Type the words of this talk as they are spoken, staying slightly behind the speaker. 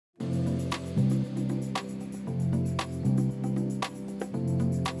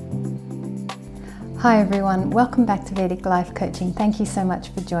Hi everyone, welcome back to Vedic Life Coaching. Thank you so much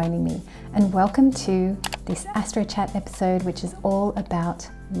for joining me, and welcome to this Astro Chat episode, which is all about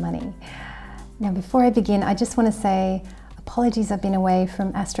money. Now, before I begin, I just want to say apologies. I've been away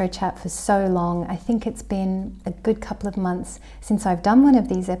from Astro Chat for so long. I think it's been a good couple of months since I've done one of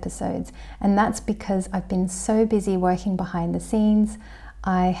these episodes, and that's because I've been so busy working behind the scenes.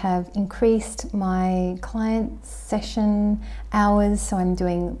 I have increased my client session hours, so I'm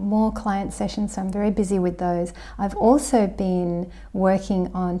doing more client sessions, so I'm very busy with those. I've also been working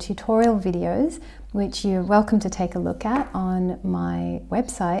on tutorial videos, which you're welcome to take a look at on my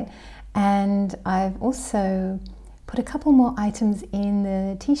website, and I've also put a couple more items in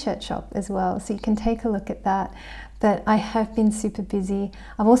the t-shirt shop as well, so you can take a look at that. But I have been super busy.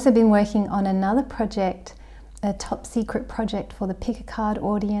 I've also been working on another project, a top secret project for the Pick a Card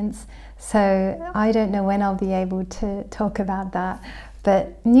audience, so I don't know when I'll be able to talk about that,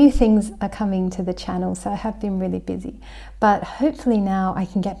 but new things are coming to the channel, so I have been really busy. But hopefully now I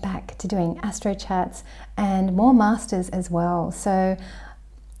can get back to doing Astro Chats and more masters as well. So,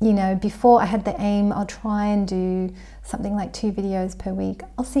 you know, before I had the aim, I'll try and do something like 2 videos per week.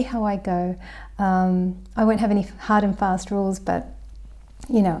 I'll see how I go. I won't have any hard and fast rules, but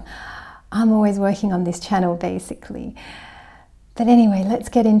you know, I'm always working on this channel basically. But anyway, let's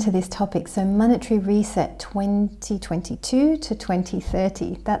get into this topic. So Monetary Reset 2022 to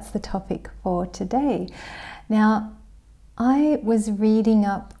 2030, that's the topic for today. Now, I was reading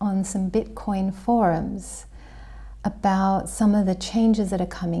up on some Bitcoin forums about some of the changes that are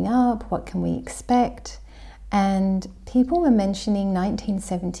coming up, what can we expect, and people were mentioning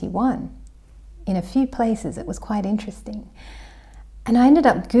 1971 in a few places. It was quite interesting. And I ended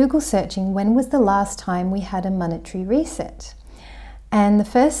up Google searching when was the last time we had a monetary reset. And the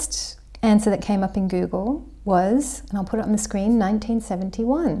first answer that came up in Google was, and I'll put it on the screen,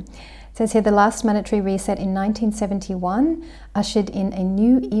 1971. It says here, the last monetary reset in 1971 ushered in a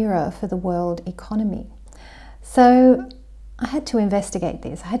new era for the world economy. So I had to investigate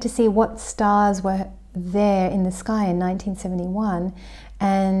this. I had to see what stars were there in the sky in 1971,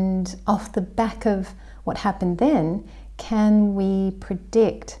 and off the back of what happened then, can we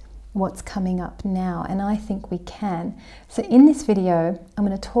predict what's coming up now? And I think we can. So in this video, I'm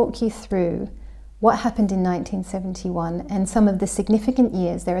going to talk you through what happened in 1971 and some of the significant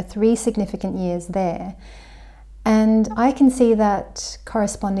years. There are 3 significant years there. And I can see that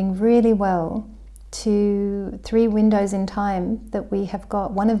corresponding really well to 3 windows in time that we have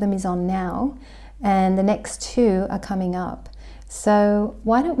got. One of them is on now, and the next 2 are coming up. So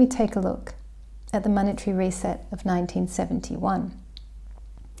why don't we take a look at the monetary reset of 1971.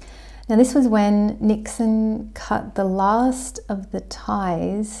 Now, this was when Nixon cut the last of the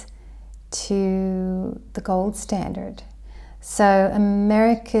ties to the gold standard. So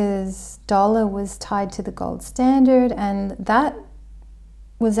America's dollar was tied to the gold standard, and that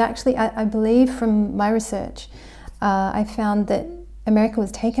was actually, I believe from my research, I found that America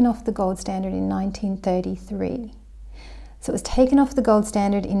was taken off the gold standard in 1933. So it was taken off the gold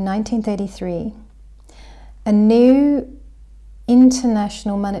standard in 1933. A new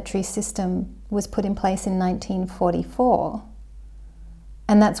international monetary system was put in place in 1944.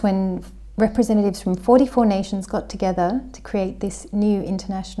 And that's when representatives from 44 nations got together to create this new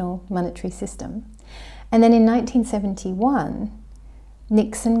international monetary system. And then in 1971,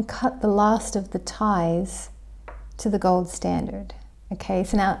 Nixon cut the last of the ties to the gold standard. Okay,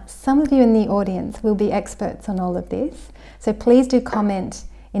 so now some of you in the audience will be experts on all of this. So please do comment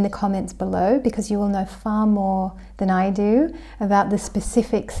in the comments below, because you will know far more than I do about the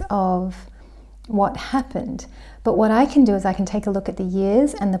specifics of what happened. But what I can do is I can take a look at the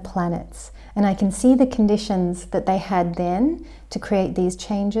years and the planets, and I can see the conditions that they had then to create these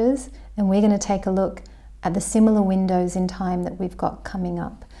changes, and we're going to take a look at the similar windows in time that we've got coming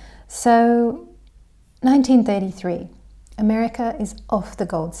up. So 1933, America is off the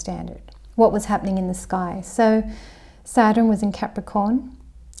gold standard. What was happening in the sky? So Saturn was in Capricorn.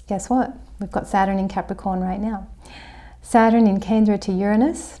 Guess what? We've got Saturn in Capricorn right now. Saturn in Kendra to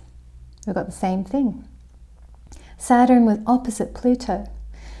Uranus, we've got the same thing. Saturn was opposite Pluto.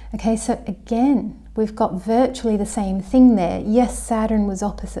 Okay, so again, we've got virtually the same thing there. Yes, Saturn was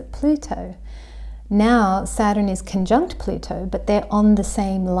opposite Pluto. Now Saturn is conjunct Pluto, but they're on the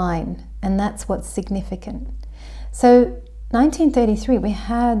same line, and that's what's significant. So 1933, we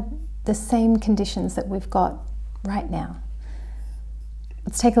had the same conditions that we've got right now.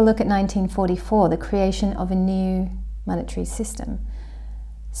 Let's take a look at 1944, the creation of a new monetary system.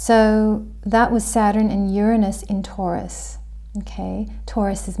 So that was Saturn and Uranus in Taurus. Okay,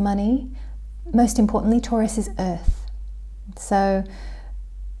 Taurus is money. Most importantly, Taurus is earth. So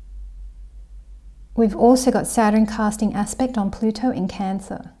we've also got Saturn casting aspect on Pluto in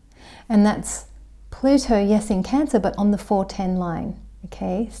Cancer. And that's Pluto, yes, in Cancer, but on the 410 line.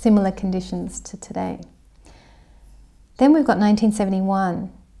 Okay, similar conditions to today. Then we've got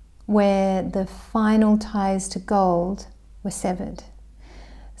 1971, where the final ties to gold were severed.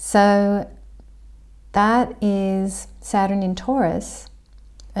 So that is Saturn in Taurus,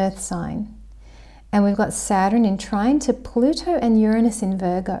 Earth sign. And we've got Saturn in trine to Pluto and Uranus in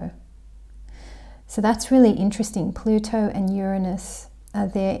Virgo. So that's really interesting. Pluto and Uranus are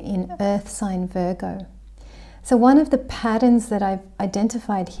there in Earth sign Virgo. So one of the patterns that I've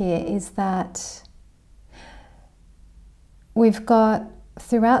identified here is that we've got,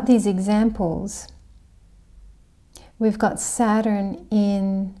 throughout these examples, we've got Saturn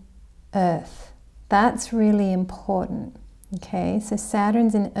in Earth. That's really important. Okay, so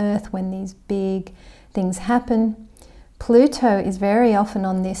Saturn's in Earth when these big things happen. Pluto is very often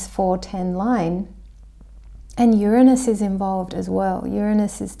on this 410 line, and Uranus is involved as well.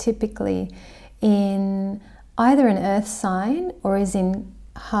 Uranus is typically in either an Earth sign or is in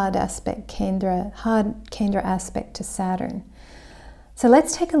hard Kendra aspect to Saturn. So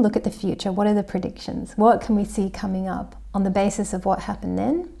let's take a look at the future. What are the predictions? What can we see coming up on the basis of what happened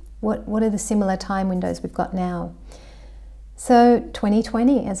then? What are the similar time windows we've got now? So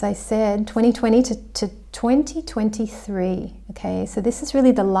 2020, as I said, 2020 to 2023. Okay, so this is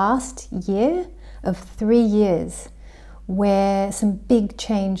really the last year of 3 years where some big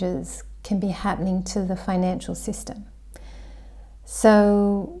changes can be happening to the financial system.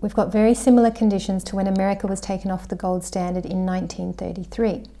 So we've got very similar conditions to when America was taken off the gold standard in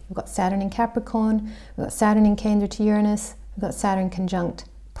 1933. We've got Saturn in Capricorn, we've got Saturn in Kendra to Uranus, we've got Saturn conjunct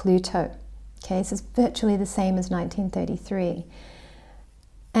Pluto. Okay, so it's virtually the same as 1933.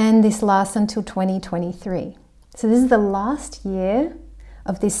 And this lasts until 2023. So this is the last year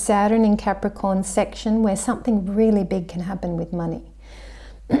of this Saturn in Capricorn section where something really big can happen with money.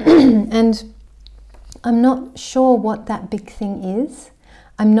 And I'm not sure what that big thing is.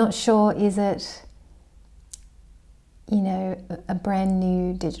 I'm not sure, is it, you know, a brand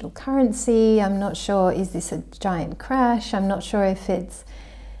new digital currency? I'm not sure, is this a giant crash? I'm not sure if it's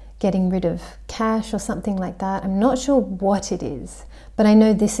getting rid of cash or something like that. I'm not sure what it is, but I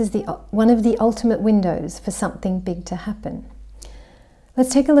know this is one of the ultimate windows for something big to happen.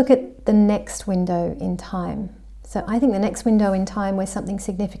 Let's take a look at the next window in time. So I think the next window in time where something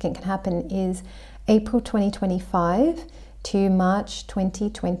significant can happen is April 2025 to March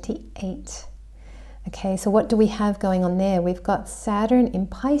 2028. Okay, so what do we have going on there? We've got Saturn in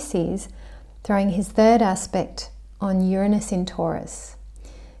Pisces throwing his third aspect on Uranus in Taurus.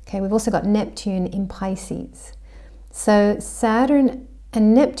 Okay, we've also got Neptune in Pisces. So Saturn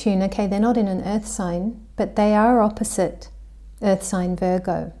and Neptune, okay, they're not in an Earth sign, but they are opposite Earth sign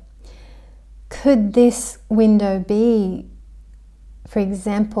Virgo. Could this window be, for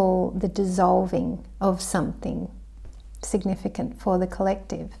example, the dissolving of something significant for the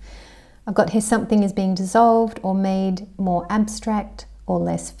collective? I've got here something is being dissolved or made more abstract or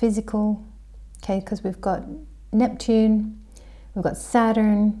less physical. Okay, because we've got Neptune, we've got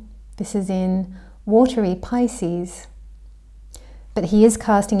Saturn, this is in watery Pisces, but he is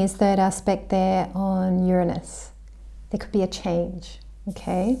casting his third aspect there on Uranus. There could be a change,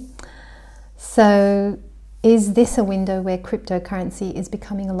 okay? So is this a window where cryptocurrency is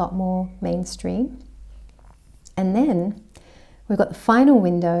becoming a lot more mainstream? And then we've got the final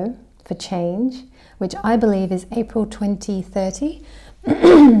window for change, which I believe is April 2030,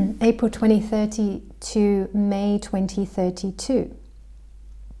 April 2030 to May 2032.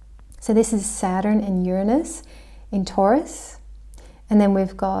 So this is Saturn and Uranus in Taurus, and then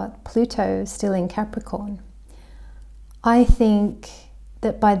we've got Pluto still in Capricorn. I think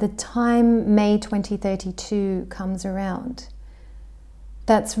that by the time May 2032 comes around,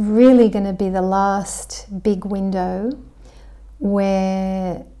 that's really going to be the last big window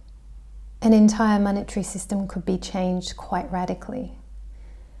where an entire monetary system could be changed quite radically.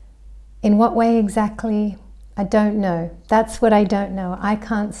 In what way exactly? I don't know. That's what I don't know. I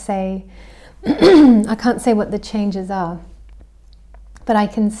can't say I can't say what the changes are, but I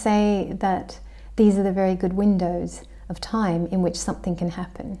can say that these are the very good windows of time in which something can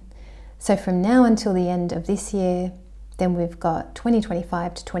happen. So from now until the end of this year, then we've got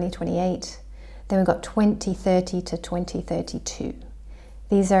 2025 to 2028, then we've got 2030 to 2032.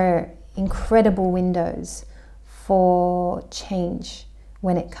 These are incredible windows for change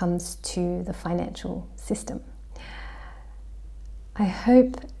when it comes to the financial system. I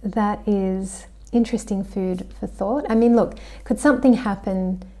hope that is interesting food for thought. I mean, look, could something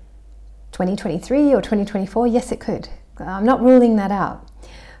happen 2023 or 2024? Yes, it could. I'm not ruling that out.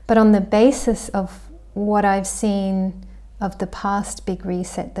 But on the basis of what I've seen of the past big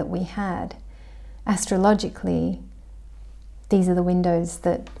reset that we had, astrologically, these are the windows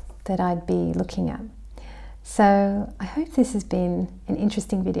that I'd be looking at. So I hope this has been an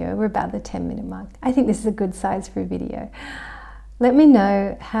interesting video. We're about the 10-minute mark. I think this is a good size for a video. Let me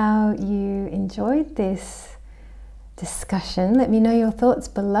know how you enjoyed this discussion. Let me know your thoughts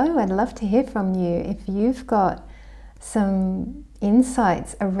below. I'd love to hear from you. If you've got some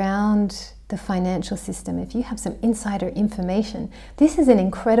insights around the financial system, if you have some insider information, this is an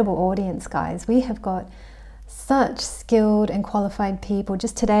incredible audience, guys. We have got such skilled and qualified people.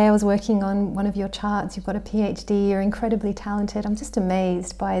 Just today I was working on one of your charts. You've got a PhD, you're incredibly talented. I'm just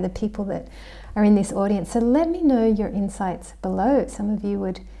amazed by the people that are in this audience. So let me know your insights below. Some of you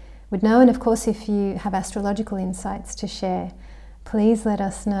would know, and of course if you have astrological insights to share, please let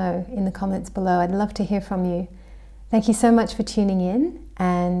us know in the comments below. I'd love to hear from you. Thank you so much for tuning in,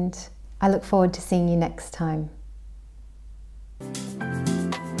 and I look forward to seeing you next time.